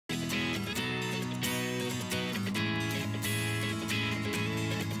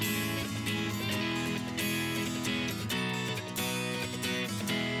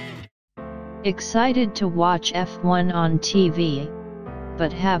Excited to watch F1 on TV?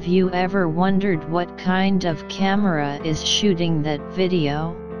 But have you ever wondered what kind of camera is shooting that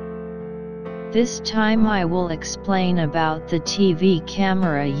video? This time I will explain about the TV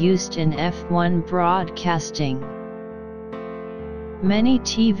camera used in F1 broadcasting. Many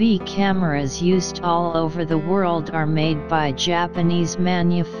TV cameras used all over the world are made by Japanese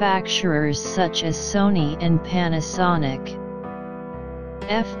manufacturers such as Sony and Panasonic.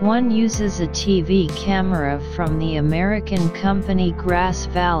 F1 uses a TV camera from the American company Grass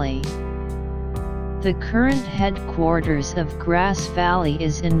Valley. The current headquarters of Grass Valley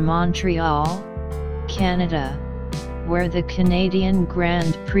is in Montreal, Canada, where the Canadian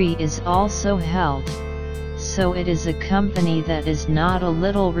Grand Prix is also held, so it is a company that is not a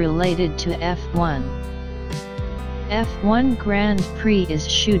little related to F1. F1 Grand Prix is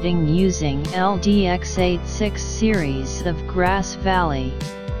shooting using LDX86 series of Grass Valley.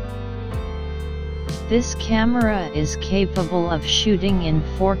 This camera is capable of shooting in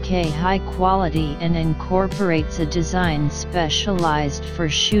 4K high quality and incorporates a design specialized for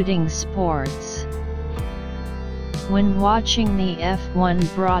shooting sports. When watching the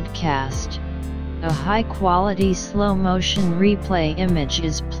F1 broadcast, a high-quality slow-motion replay image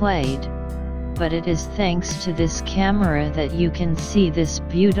is played, but it is thanks to this camera that you can see this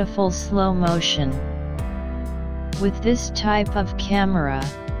beautiful slow motion. With this type of camera,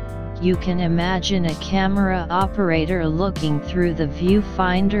 you can imagine a camera operator looking through the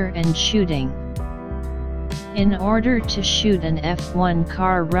viewfinder and shooting. In order to shoot an F1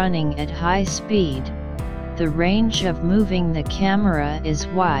 car running at high speed, the range of moving the camera is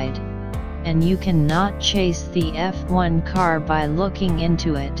wide, and you cannot chase the F1 car by looking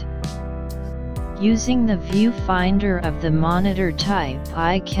into it. Using the viewfinder of the monitor type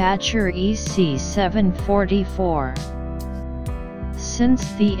eye-catcher EC744.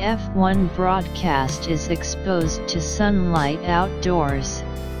 Since the F1 broadcast is exposed to sunlight outdoors,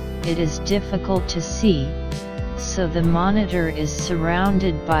 it is difficult to see, so the monitor is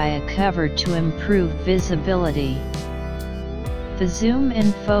surrounded by a cover to improve visibility. The zoom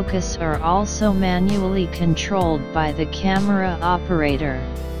and focus are also manually controlled by the camera operator.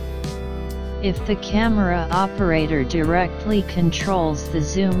 If the camera operator directly controls the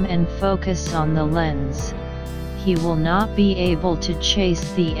zoom and focus on the lens, he will not be able to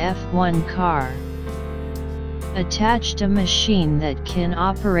chase the F1 car. Attached a machine that can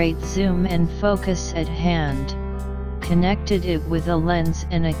operate zoom and focus at hand, connected it with a lens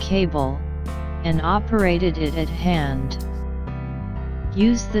and a cable, and operated it at hand.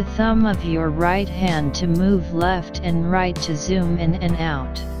 Use the thumb of your right hand to move left and right to zoom in and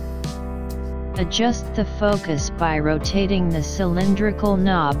out. Adjust the focus by rotating the cylindrical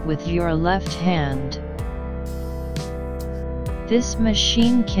knob with your left hand. This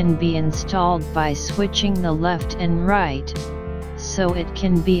machine can be installed by switching the left and right, so it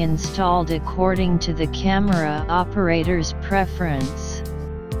can be installed according to the camera operator's preference.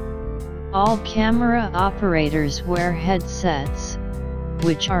 All camera operators wear headsets,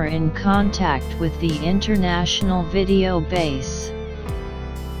 which are in contact with the international video base.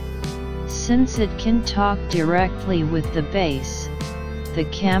 Since it can talk directly with the base, the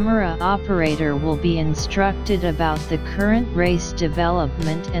camera operator will be instructed about the current race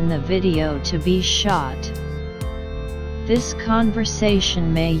development and the video to be shot. This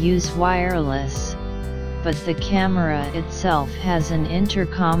conversation may use wireless, but the camera itself has an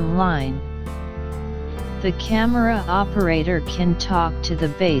intercom line. The camera operator can talk to the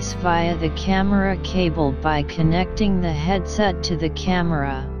base via the camera cable by connecting the headset to the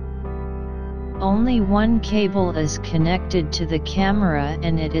camera. Only one cable is connected to the camera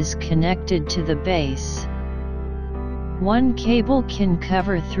and it is connected to the base. One cable can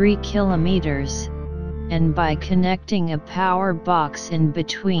cover 3 kilometers, and by connecting a power box in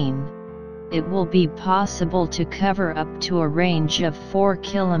between, it will be possible to cover up to a range of 4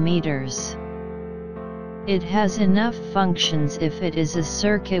 kilometers. It has enough functions if it is a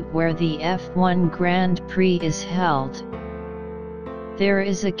circuit where the F1 Grand Prix is held. There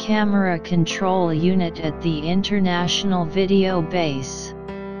is a camera control unit at the international video base.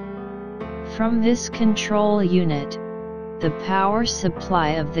 From this control unit, the power supply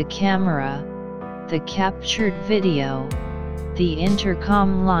of the camera, the captured video, the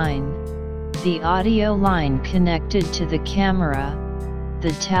intercom line, the audio line connected to the camera,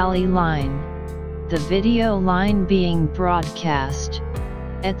 the tally line, the video line being broadcast,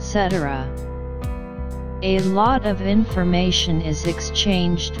 etc. A lot of information is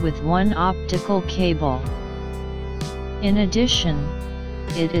exchanged with one optical cable. In addition,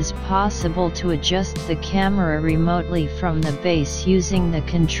 it is possible to adjust the camera remotely from the base using the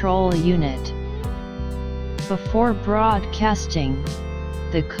control unit. Before broadcasting,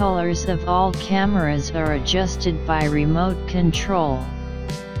 the colors of all cameras are adjusted by remote control.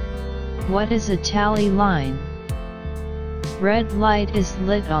 What is a tally line? Red light is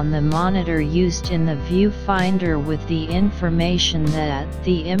lit on the monitor used in the viewfinder with the information that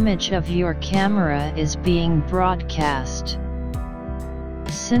the image of your camera is being broadcast.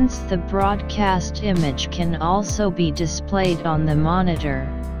 Since the broadcast image can also be displayed on the monitor,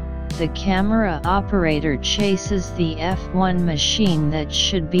 the camera operator chases the F1 machine that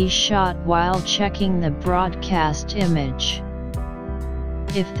should be shot while checking the broadcast image.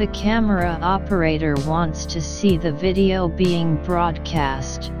 If the camera operator wants to see the video being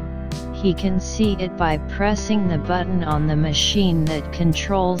broadcast, he can see it by pressing the button on the machine that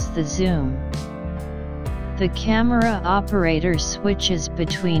controls the zoom. The camera operator switches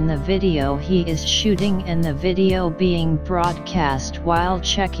between the video he is shooting and the video being broadcast while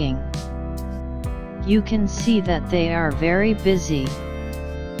checking. You can see that they are very busy.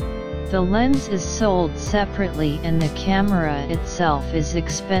 The lens is sold separately and the camera itself is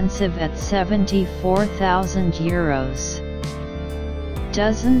expensive at €74,000.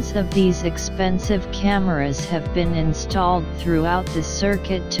 Dozens of these expensive cameras have been installed throughout the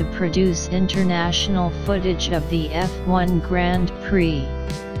circuit to produce international footage of the F1 Grand Prix.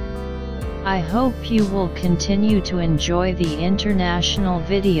 I hope you will continue to enjoy the international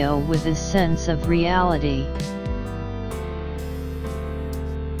video with a sense of reality.